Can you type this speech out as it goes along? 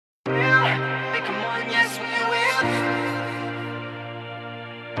Come on, yes we will.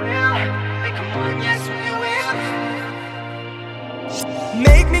 Come on, yes we will.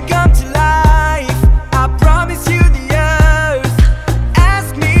 Make me come to life. I promise you the earth.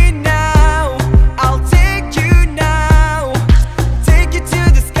 Ask me now, I'll take you now. Take you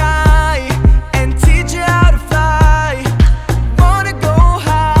to the sky and teach you how to fly. Wanna go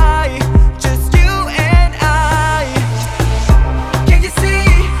high, just you and I. Can you see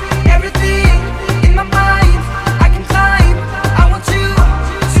everything in my mind? I can climb, I want you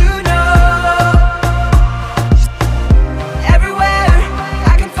to know. Everywhere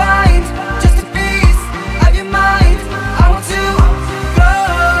I can find just a piece of your mind. I want to go.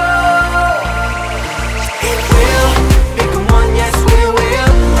 It will become one, yes we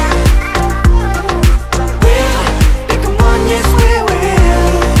will. Will become one, yes we will.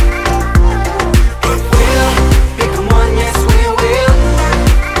 It will become one, yes we will.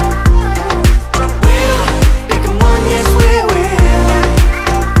 Will become one, yes we will.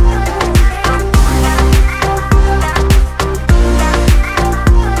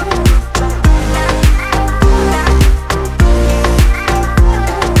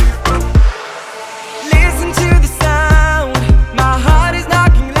 Listen to the sound, my heart is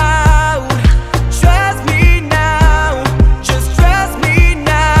knocking loud. Trust me now, just trust me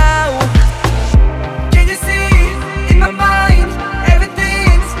now. Can you see in my mind,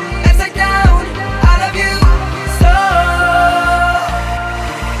 everything's upside down. I love you so.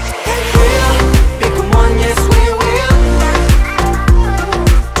 Will become one, yes we will.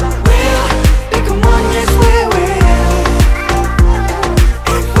 Will become one, yes we will.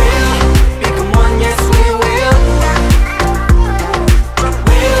 It will become one, yes we will.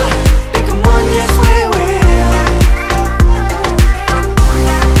 Will become one, yes we will.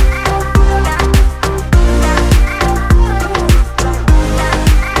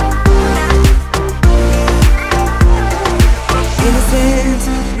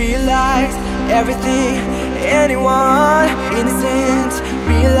 Innocent, realize everything, anyone. Innocent,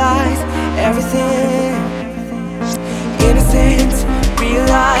 realize everything. Innocent,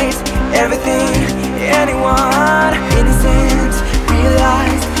 realize everything, anyone. Innocent,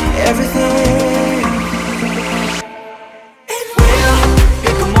 realize everything.